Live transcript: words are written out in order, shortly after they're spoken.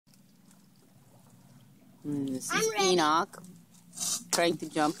This is Enoch trying to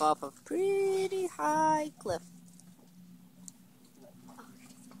jump off a pretty high cliff.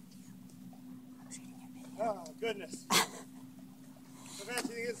 Oh, goodness. So, Vance,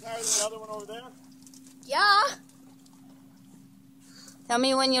 you think it's higher than the other one over there? Yeah. Tell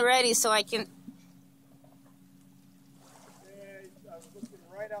me when you're ready so I can... Okay, I was looking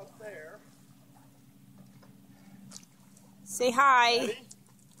right out there. Say hi. Ready?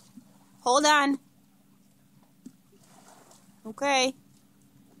 Hold on. Okay.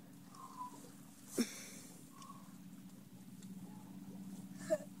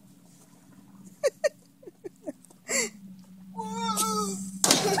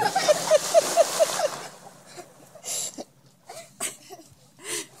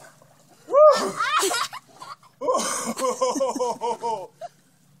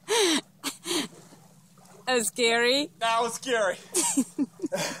 That was scary. That was scary.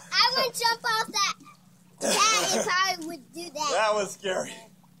 I would jump off that if I would do that. That was scary.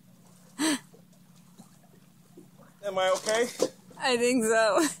 Am I okay? I think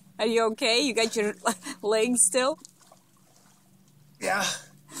so. Are you okay? You got your legs still? Yeah.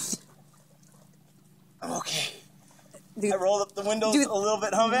 I'm okay. I rolled up the windows a little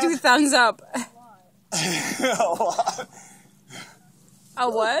bit, huh, man? Do thumbs up. A lot. A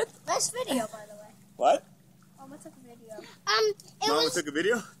what? Nice video, by the way. What? Mama took a video. Mama took a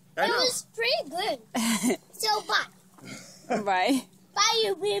video? I know. It was pretty good. So bye. Bye. Bye,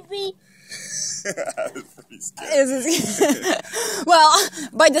 you baby. That was pretty scary. Well,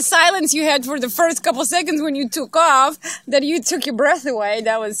 by the silence you had for the first couple seconds when you took off, that you took your breath away,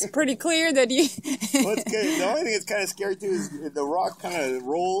 that was pretty clear that you... What's good? The only thing that's kind of scary too is the rock kind of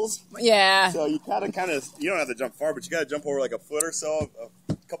rolls. Yeah. So you kind of, you don't have to jump far, but you got to jump over like a foot or so,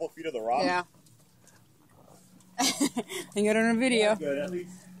 a couple feet of the rock. Yeah. I got it on a video. That's good, at least.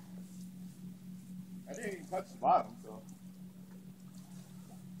 I didn't even touch the bottom, so.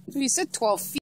 You said 12 feet.